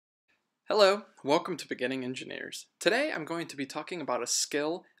Hello, welcome to Beginning Engineers. Today I'm going to be talking about a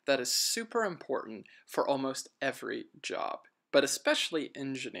skill that is super important for almost every job, but especially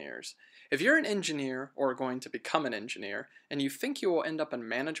engineers. If you're an engineer or going to become an engineer and you think you will end up in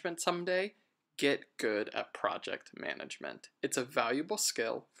management someday, get good at project management. It's a valuable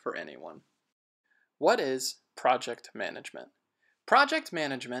skill for anyone. What is project management? Project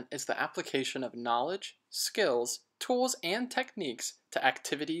management is the application of knowledge, skills, tools, and techniques to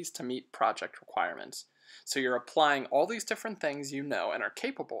activities to meet project requirements. So you're applying all these different things you know and are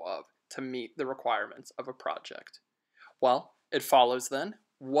capable of to meet the requirements of a project. Well, it follows then,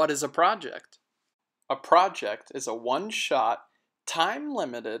 what is a project? A project is a one-shot,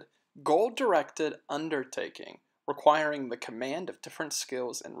 time-limited, goal-directed undertaking requiring the command of different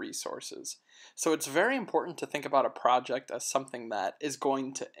skills and resources. So it's very important to think about a project as something that is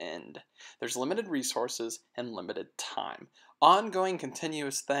going to end. There's limited resources and limited time. Ongoing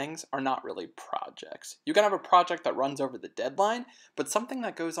continuous things are not really projects. You can have a project that runs over the deadline, but something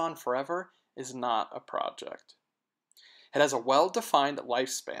that goes on forever is not a project. It has a well-defined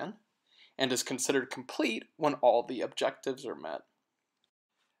lifespan and is considered complete when all the objectives are met.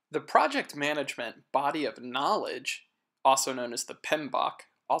 The project management body of knowledge, also known as the PMBOK,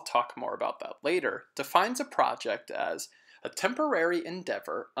 I'll talk more about that later, defines a project as a temporary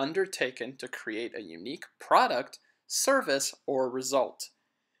endeavor undertaken to create a unique product, service, or result.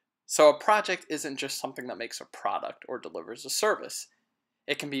 So a project isn't just something that makes a product or delivers a service.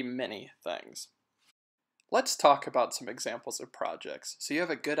 It can be many things. Let's talk about some examples of projects so you have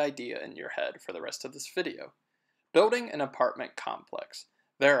a good idea in your head for the rest of this video. Building an apartment complex.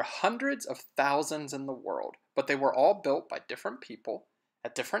 There are hundreds of thousands in the world, but they were all built by different people,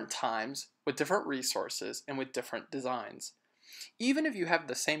 at different times, with different resources, and with different designs. Even if you have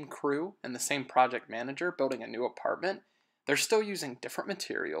the same crew and the same project manager building a new apartment, they're still using different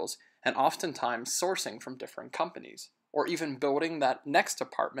materials and oftentimes sourcing from different companies, or even building that next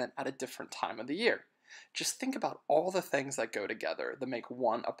apartment at a different time of the year. Just think about all the things that go together that make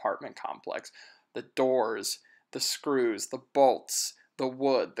one apartment complex. The doors, the screws, the bolts, the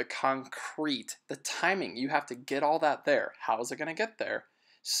wood, the concrete, the timing. You have to get all that there. How is it going to get there?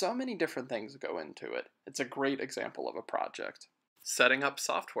 So many different things go into it. It's a great example of a project. Setting up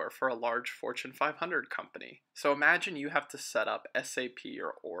software for a large Fortune 500 company. So imagine you have to set up SAP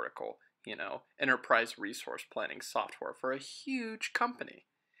or Oracle, enterprise resource planning software for a huge company.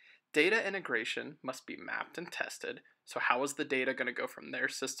 Data integration must be mapped and tested. So how is the data going to go from their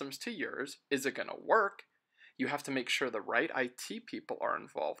systems to yours? Is it going to work? You have to make sure the right IT people are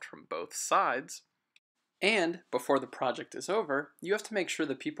involved from both sides. And before the project is over, you have to make sure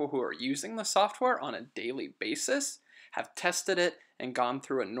the people who are using the software on a daily basis have tested it and gone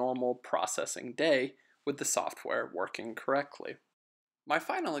through a normal processing day with the software working correctly. My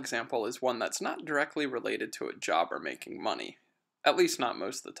final example is one that's not directly related to a job or making money, at least not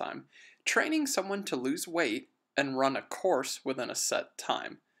most of the time. Training someone to lose weight and run a course within a set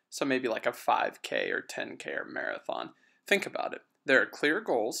time. So maybe like a 5K or 10K or marathon. Think about it. There are clear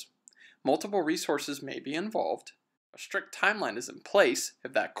goals. Multiple resources may be involved. A strict timeline is in place.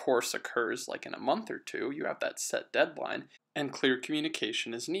 If that course occurs like in a month or two, you have that set deadline. And clear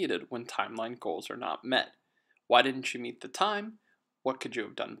communication is needed when timeline goals are not met. Why didn't you meet the time? What could you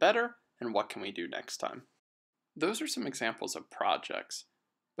have done better? And what can we do next time? Those are some examples of projects.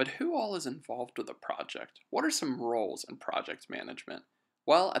 But who all is involved with a project? What are some roles in project management?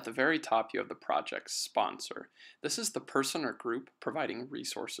 Well, at the very top you have the project's sponsor. This is the person or group providing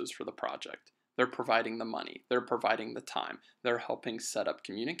resources for the project. They're providing the money, they're providing the time, they're helping set up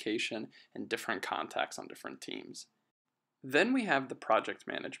communication and different contacts on different teams. Then we have the project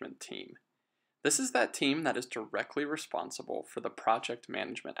management team. This is that team that is directly responsible for the project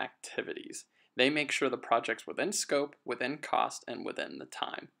management activities. They make sure the project's within scope, within cost, and within the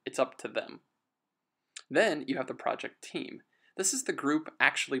time. It's up to them. Then you have the project team. This is the group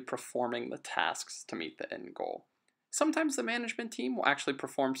actually performing the tasks to meet the end goal. Sometimes the management team will actually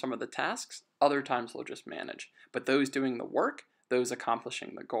perform some of the tasks, other times they'll just manage. But those doing the work, those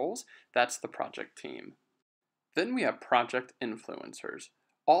accomplishing the goals, that's the project team. Then we have project influencers.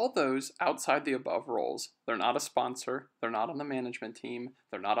 All those outside the above roles, they're not a sponsor, they're not on the management team,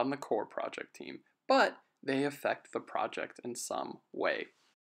 they're not on the core project team, but they affect the project in some way.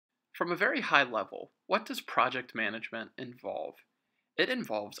 From a very high level, what does project management involve? It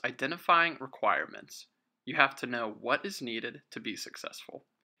involves identifying requirements. You have to know what is needed to be successful.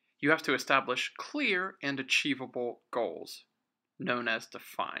 You have to establish clear and achievable goals, known as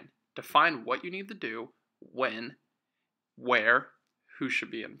define. Define what you need to do, when, where, who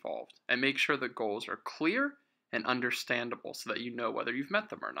should be involved, and make sure the goals are clear and understandable so that you know whether you've met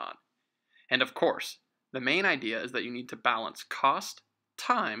them or not. And of course, the main idea is that you need to balance cost,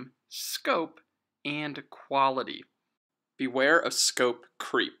 time, scope, and quality. Beware of scope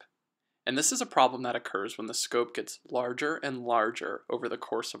creep. And this is a problem that occurs when the scope gets larger and larger over the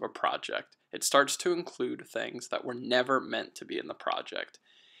course of a project. It starts to include things that were never meant to be in the project.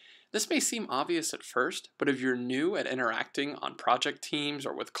 This may seem obvious at first, but if you're new at interacting on project teams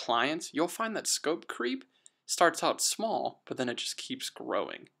or with clients, you'll find that scope creep starts out small, but then it just keeps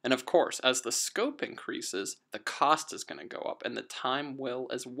growing. And of course, as the scope increases, the cost is going to go up, and the time will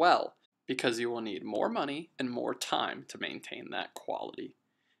as well, because you will need more money and more time to maintain that quality.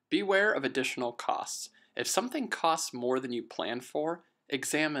 Beware of additional costs. If something costs more than you planned for,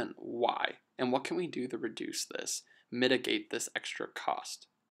 examine why, and what can we do to reduce this, mitigate this extra cost.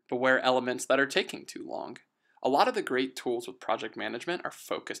 Beware elements that are taking too long. A lot of the great tools with project management are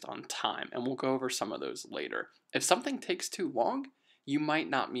focused on time, and we'll go over some of those later. If something takes too long, you might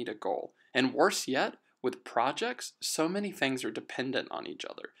not meet a goal. And worse yet, with projects, so many things are dependent on each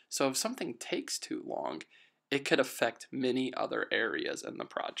other. So if something takes too long, it could affect many other areas in the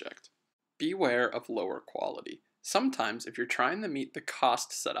project. Beware of lower quality. Sometimes if you're trying to meet the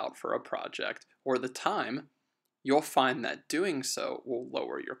cost set out for a project or the time, you'll find that doing so will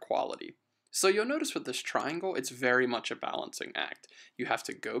lower your quality. So you'll notice with this triangle, it's very much a balancing act. You have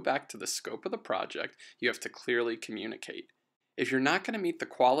to go back to the scope of the project, you have to clearly communicate. If you're not going to meet the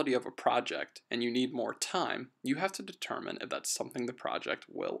quality of a project and you need more time, you have to determine if that's something the project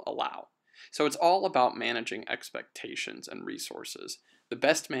will allow. So it's all about managing expectations and resources. The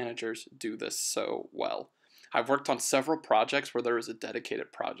best managers do this so well. I've worked on several projects where there is a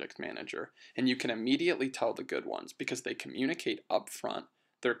dedicated project manager, and you can immediately tell the good ones because they communicate up front,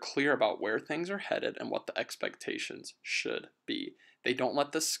 they're clear about where things are headed and what the expectations should be. They don't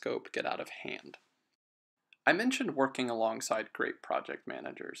let the scope get out of hand. I mentioned working alongside great project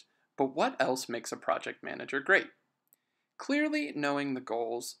managers, but what else makes a project manager great? Clearly knowing the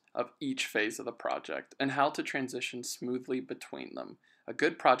goals of each phase of the project and how to transition smoothly between them. A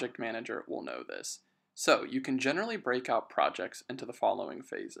good project manager will know this. So you can generally break out projects into the following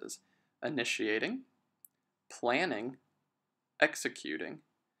phases: initiating, planning, executing,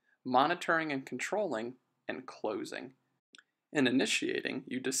 monitoring and controlling, and closing. In initiating,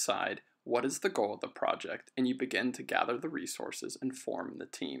 you decide what is the goal of the project and you begin to gather the resources and form the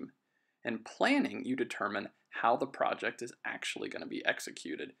team. In planning, you determine how the project is actually going to be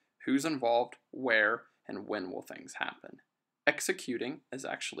executed, who's involved, where, and when will things happen. Executing is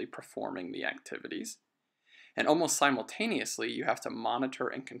actually performing the activities. And almost simultaneously, you have to monitor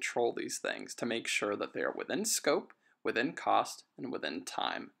and control these things to make sure that they are within scope, within cost, and within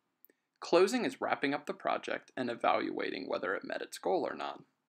time. Closing is wrapping up the project and evaluating whether it met its goal or not.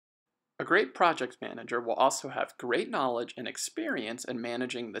 A great project manager will also have great knowledge and experience in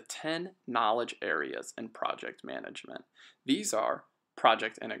managing the 10 knowledge areas in project management. These are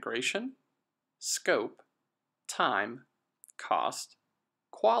project integration, scope, time, cost,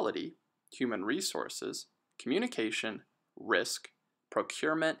 quality, human resources, communication, risk,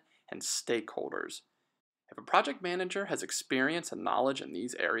 procurement, and stakeholders. If a project manager has experience and knowledge in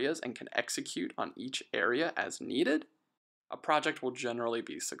these areas and can execute on each area as needed, a project will generally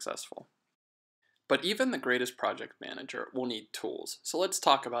be successful. But even the greatest project manager will need tools, so let's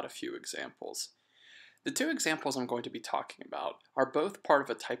talk about a few examples. The two examples I'm going to be talking about are both part of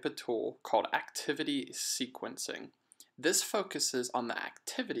a type of tool called activity sequencing. This focuses on the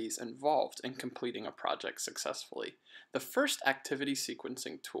activities involved in completing a project successfully. The first activity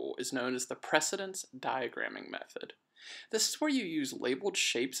sequencing tool is known as the precedence diagramming method. This is where you use labeled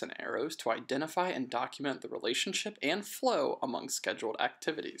shapes and arrows to identify and document the relationship and flow among scheduled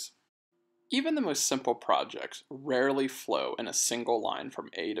activities. Even the most simple projects rarely flow in a single line from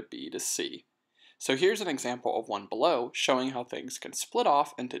A to B to C. So here's an example of one below showing how things can split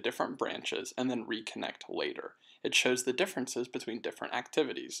off into different branches and then reconnect later. It shows the differences between different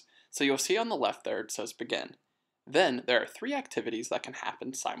activities. So you'll see on the left there it says begin. Then there are 3 activities that can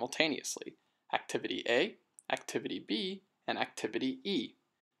happen simultaneously: activity A, activity B, and activity E.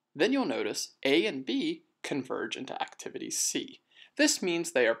 Then you'll notice A and B converge into activity C. This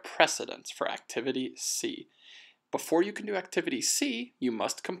means they are precedents for activity C. Before you can do activity C, you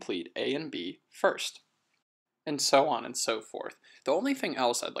must complete A and B first. And so on and so forth. The only thing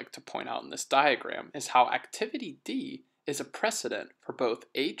else I'd like to point out in this diagram is how activity D is a precedent for both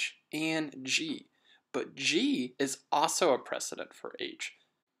H and G, but G is also a precedent for H.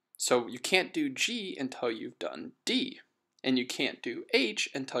 So you can't do G until you've done D, and you can't do H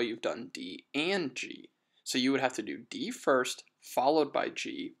until you've done D and G. So you would have to do D first, followed by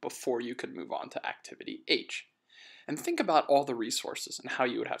G, before you could move on to activity H. And think about all the resources and how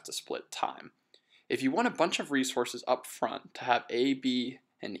you would have to split time. If you want a bunch of resources up front to have A, B,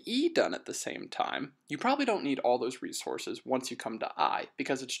 and E done at the same time, you probably don't need all those resources once you come to I,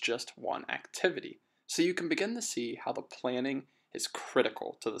 because it's just one activity. So you can begin to see how the planning is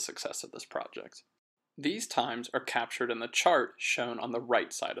critical to the success of this project. These times are captured in the chart shown on the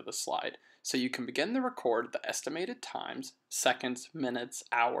right side of the slide, so you can begin to record the estimated times, seconds, minutes,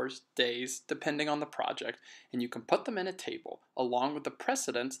 hours, days, depending on the project, and you can put them in a table, along with the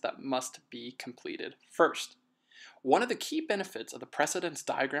precedents that must be completed first. One of the key benefits of the precedence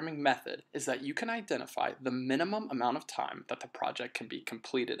diagramming method is that you can identify the minimum amount of time that the project can be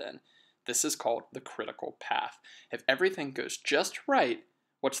completed in. This is called the critical path. If everything goes just right,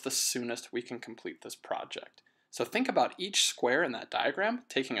 what's the soonest we can complete this project? So think about each square in that diagram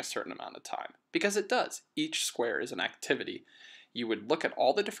taking a certain amount of time, because it does. Each square is an activity. You would look at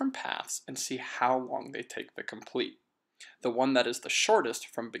all the different paths and see how long they take to complete. The one that is the shortest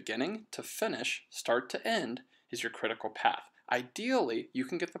from beginning to finish, start to end, is your critical path. Ideally, you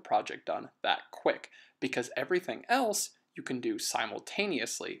can get the project done that quick, because everything else you can do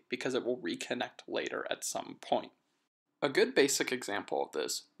simultaneously because it will reconnect later at some point. A good basic example of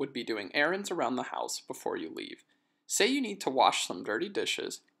this would be doing errands around the house before you leave. Say you need to wash some dirty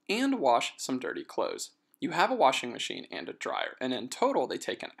dishes and wash some dirty clothes. You have a washing machine and a dryer, and in total they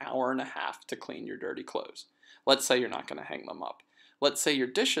take an hour and a half to clean your dirty clothes. Let's say you're not going to hang them up. Let's say your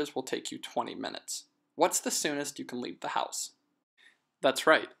dishes will take you 20 minutes. What's the soonest you can leave the house? That's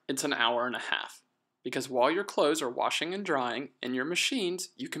right, it's an hour and a half. Because while your clothes are washing and drying in your machines,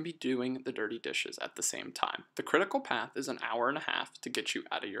 you can be doing the dirty dishes at the same time. The critical path is an hour and a half to get you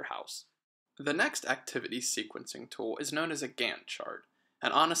out of your house. The next activity sequencing tool is known as a Gantt chart,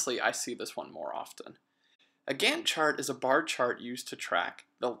 and honestly, I see this one more often. A Gantt chart is a bar chart used to track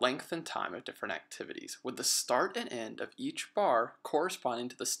the length and time of different activities, with the start and end of each bar corresponding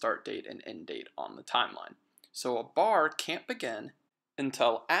to the start date and end date on the timeline. So a bar can't begin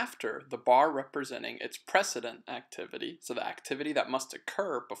until after the bar representing its precedent activity, so the activity that must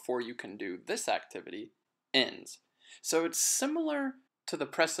occur before you can do this activity, ends. So it's similar to the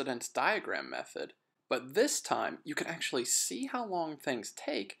precedence diagram method, but this time you can actually see how long things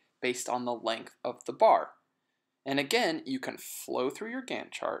take based on the length of the bar. And again, you can flow through your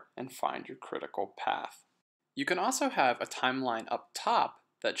Gantt chart and find your critical path. You can also have a timeline up top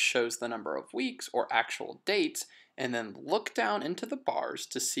that shows the number of weeks or actual dates, and then look down into the bars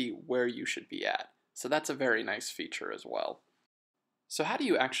to see where you should be at. So that's a very nice feature as well. So how do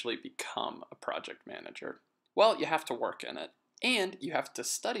you actually become a project manager? Well, you have to work in it, and you have to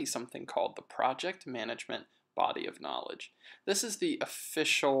study something called the Project Management Body of Knowledge. This is the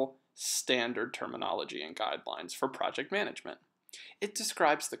official standard terminology and guidelines for project management. It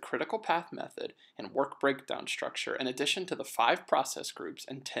describes the critical path method and work breakdown structure in addition to the 5 process groups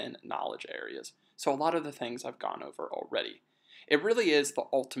and 10 knowledge areas. So a lot of the things I've gone over already. It really is the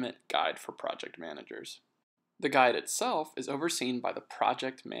ultimate guide for project managers. The guide itself is overseen by the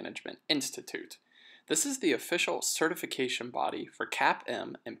Project Management Institute. This is the official certification body for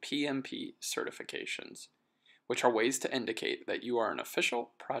CAPM and PMP certifications, which are ways to indicate that you are an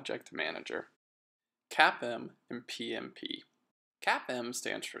official project manager. CAPM and PMP. CAPM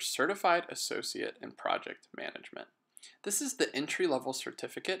stands for Certified Associate in Project Management. This is the entry-level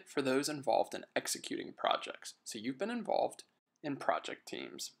certificate for those involved in executing projects, so you've been involved in project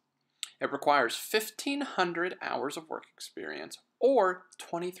teams. It requires 1,500 hours of work experience or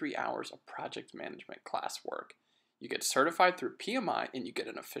 23 hours of project management classwork. You get certified through PMI and you get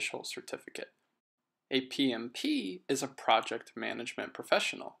an official certificate. A PMP is a project management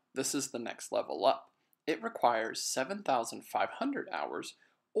professional. This is the next level up. It requires 7,500 hours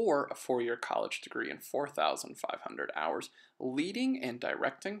or a 4-year college degree and 4,500 hours leading and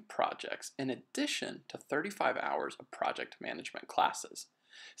directing projects in addition to 35 hours of project management classes.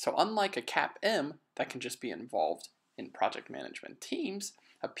 So unlike a CAPM that can just be involved in project management teams,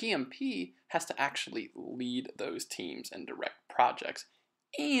 a PMP has to actually lead those teams and direct projects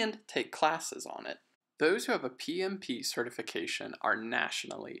and take classes on it. Those who have a PMP certification are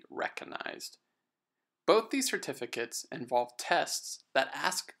nationally recognized. Both these certificates involve tests that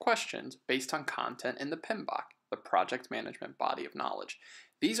ask questions based on content in the PMBOK, the Project Management Body of Knowledge.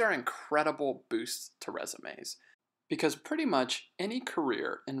 These are incredible boosts to resumes because pretty much any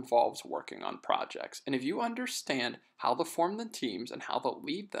career involves working on projects. And if you understand how to form the teams and how to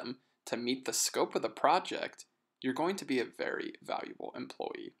lead them to meet the scope of the project, you're going to be a very valuable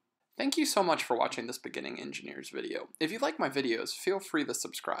employee. Thank you so much for watching this Beginning Engineers video. If you like my videos, feel free to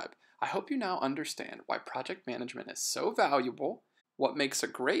subscribe. I hope you now understand why project management is so valuable, what makes a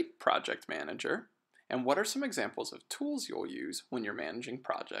great project manager, And what are some examples of tools you'll use when you're managing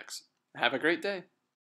projects? Have a great day.